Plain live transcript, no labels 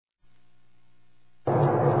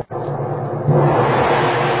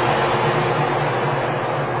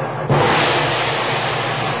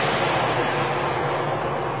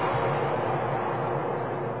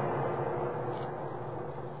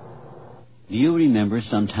you remember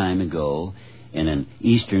some time ago in an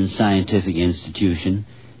Eastern scientific institution,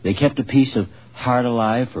 they kept a piece of heart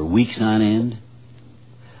alive for weeks on end?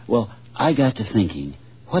 Well, I got to thinking,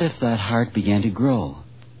 what if that heart began to grow?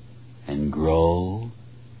 And grow,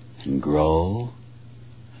 and grow,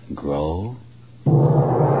 and grow?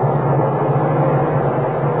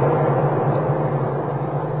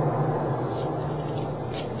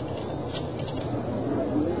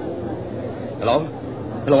 Hello?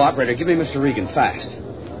 Hello, operator. Give me Mr. Regan, fast.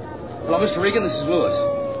 Hello, Mr. Regan, this is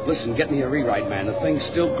Lewis. Listen, get me a rewrite, man. The thing's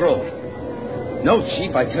still growing. No,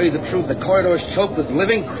 Chief, I tell you the truth. The corridor's choked with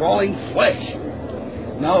living, crawling flesh.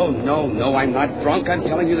 No, I'm not drunk. I'm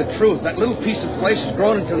telling you the truth. That little piece of flesh has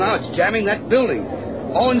grown until now it's jamming that building.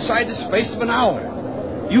 All inside the space of an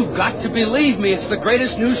hour. You've got to believe me. It's the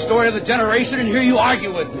greatest news story of the generation, and here you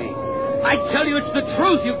argue with me. I tell you it's the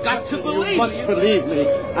truth. You've got to believe me. You must believe me.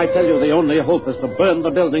 I tell you the only hope is to burn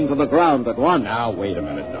the building to the ground at once. Now, wait a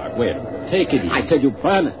minute, Doc. Wait a minute. Take it easy. I tell you,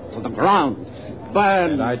 burn it to the ground.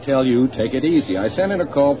 Burn. And I tell you, take it easy. I sent in a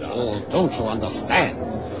call. Oh, don't you understand?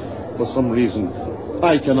 For some reason,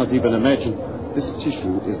 I cannot even imagine. This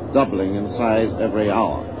tissue is doubling in size every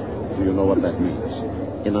hour. Do you know what that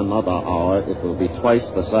means? In another hour, it will be twice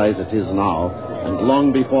the size it is now, and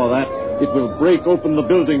long before that, it will break open the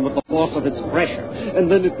building with the force of its pressure,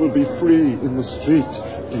 and then it will be free in the street.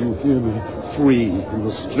 Do you hear me? Free in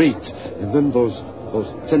the street. And then those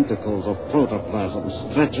tentacles of protoplasm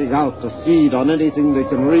stretching out to feed on anything they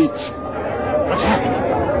can reach. What's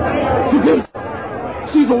happening? Forget!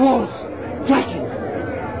 See the walls! Cracking!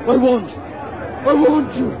 I want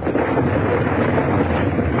you!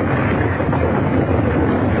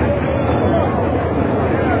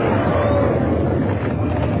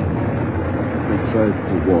 I tried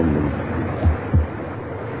to warn them.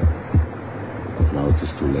 But now it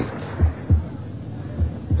is too late.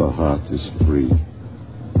 The heart is free.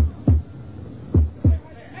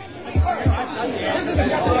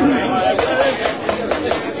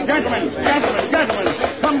 Gentlemen,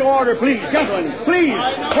 come to order, please. Gentlemen, please.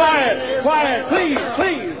 Quiet, please.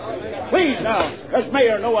 Please, now, as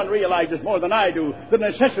mayor, no one realizes more than I do the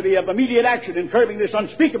necessity of immediate action in curbing this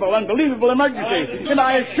unspeakable, unbelievable emergency. And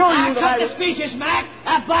I assure you that Cut the speeches, Mac.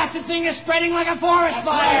 That blasted thing is spreading like a forest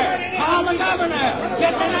fire. Call the governor.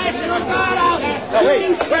 Get the National Guard out. Now,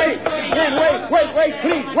 wait,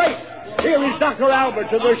 please, wait. Here is Dr.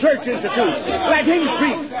 Alberts of the Research Institute. Let him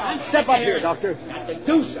speak. Step up here, Doctor.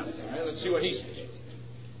 Do something. Let's see what he says.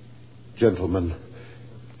 Gentlemen,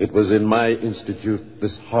 it was in my institute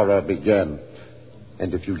this horror began.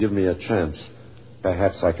 And if you give me a chance,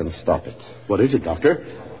 perhaps I can stop it. What is it, Doctor?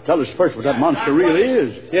 Tell us first what that monster really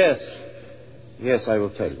is. Yes, I will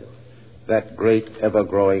tell you. That great,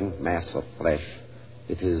 ever-growing mass of flesh,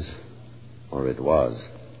 it is, or it was,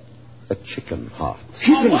 a chicken heart.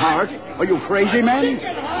 Chicken heart? Are you crazy, man?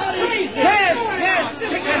 Yes,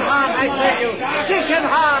 chicken heart, I tell you. Chicken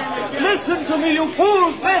heart. Listen to me, you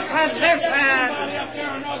fools. Listen.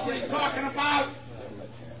 Knows what he's talking about.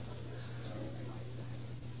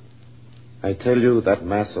 I tell you that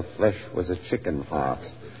mass of flesh was a chicken heart,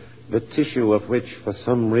 the tissue of which, for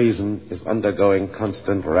some reason, is undergoing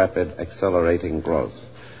constant, rapid, accelerating growth.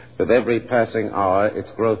 With every passing hour,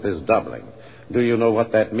 its growth is doubling. Do you know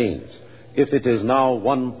what that means? If it is now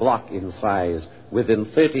 1 block in size, within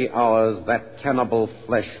 30 hours, that cannibal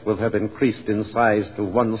flesh will have increased in size to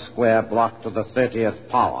 1 square block to the 30th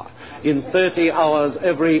power. In 30 hours,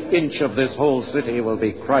 every inch of this whole city will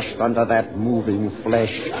be crushed under that moving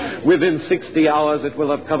flesh. Within 60 hours, it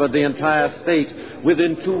will have covered the entire state.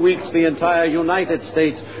 Within 2 weeks, the entire United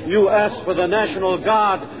States. You ask for the National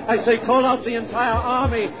Guard. I say call out the entire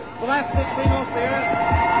army. Blast this thing off the earth.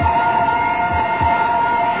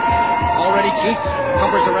 All ready, Chief?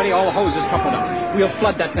 Pumpers are ready, all the hoses coupled up. We'll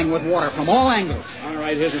flood that thing with water from all angles. All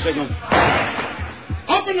right, here's the signal.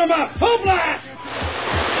 Open them up. Full blast.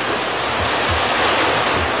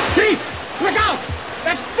 Chief, look out!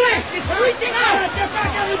 That's flesh. It's reaching out. Get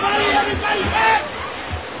back, everybody back.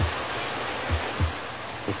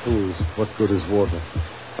 The fools, what good is water?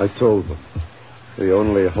 I told them. The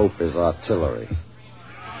only hope is artillery.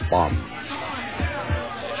 Bombs.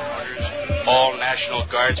 All National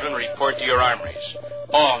Guardsmen report to your armories.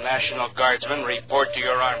 All National Guardsmen report to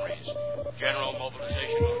your armories. General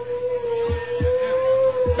mobilization.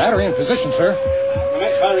 Battery in position, sir.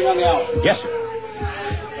 Commence firing on the hour. Yes, sir.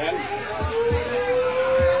 10,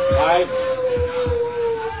 5,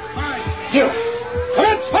 0.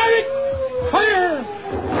 Commence firing! Fire!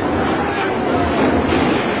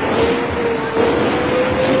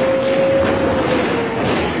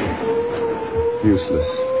 Useless.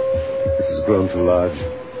 It has grown too large.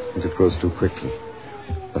 And it grows too quickly.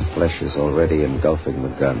 The flesh is already engulfing the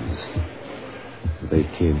guns. They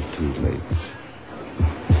came too late.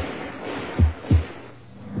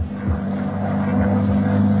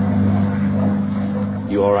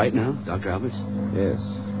 You all right now, Dr. Alberts? Yes.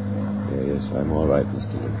 Yes, I'm all right,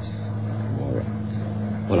 Mr. Lewis. I'm all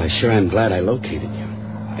right. Well, I sure am glad I located you.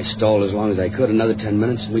 I stalled as long as I could, another 10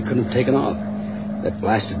 minutes, and we couldn't have taken off. That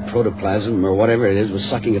blasted protoplasm, or whatever it is, was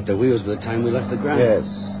sucking at the wheels by the time we left the ground. Yes.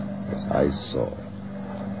 Yes, I saw.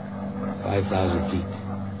 5,000 feet.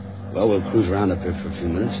 Well, we'll cruise around up here for a few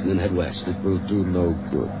minutes and then head west. It will do no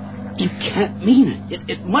good. You can't mean it.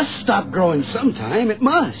 It must stop growing sometime. It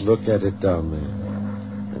must. Look at it down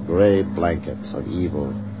there. The gray blankets of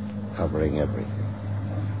evil covering everything.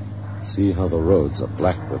 See how the roads are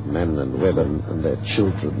black with men and women and their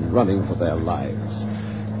children running for their lives.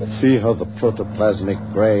 See how the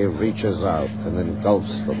protoplasmic gray reaches out and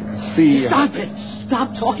engulfs them. See Stop it!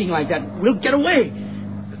 Stop talking like that. We'll get away.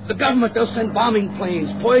 The government, they'll send bombing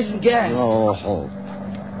planes, poison gas. No hope.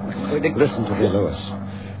 Listen to me, Lewis.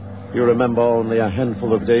 You remember only a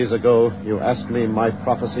handful of days ago you asked me my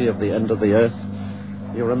prophecy of the end of the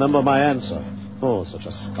earth? You remember my answer? Oh, such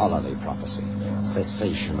a scholarly prophecy.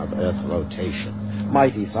 Cessation of earth rotation.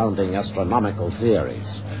 Mighty-sounding astronomical theories.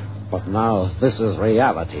 But now this is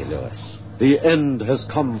reality, Lewis. The end has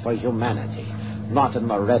come for humanity. Not in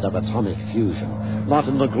the red of atomic fusion. Not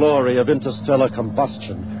in the glory of interstellar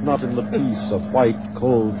combustion. Not in the peace of white,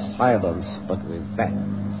 cold silence. But with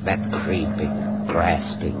that creeping,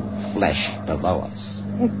 grasping flesh below us.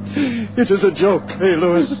 It is a joke, eh,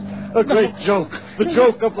 Lewis? A great joke. The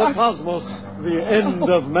joke of the cosmos. The end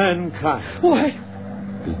of mankind. Why?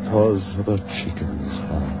 Because of a chicken's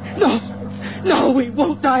heart. No, we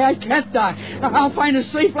won't die. I can't die. I'll find a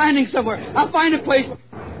safe landing somewhere. I'll find a place.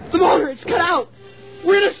 The motor, it's cut out.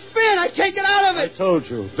 We're in a spin. I can't get out of it. I told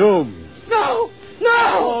you, doomed. No.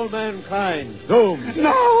 All mankind, doomed.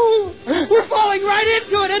 No. We're falling right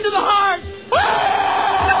into it, into the heart. Ah!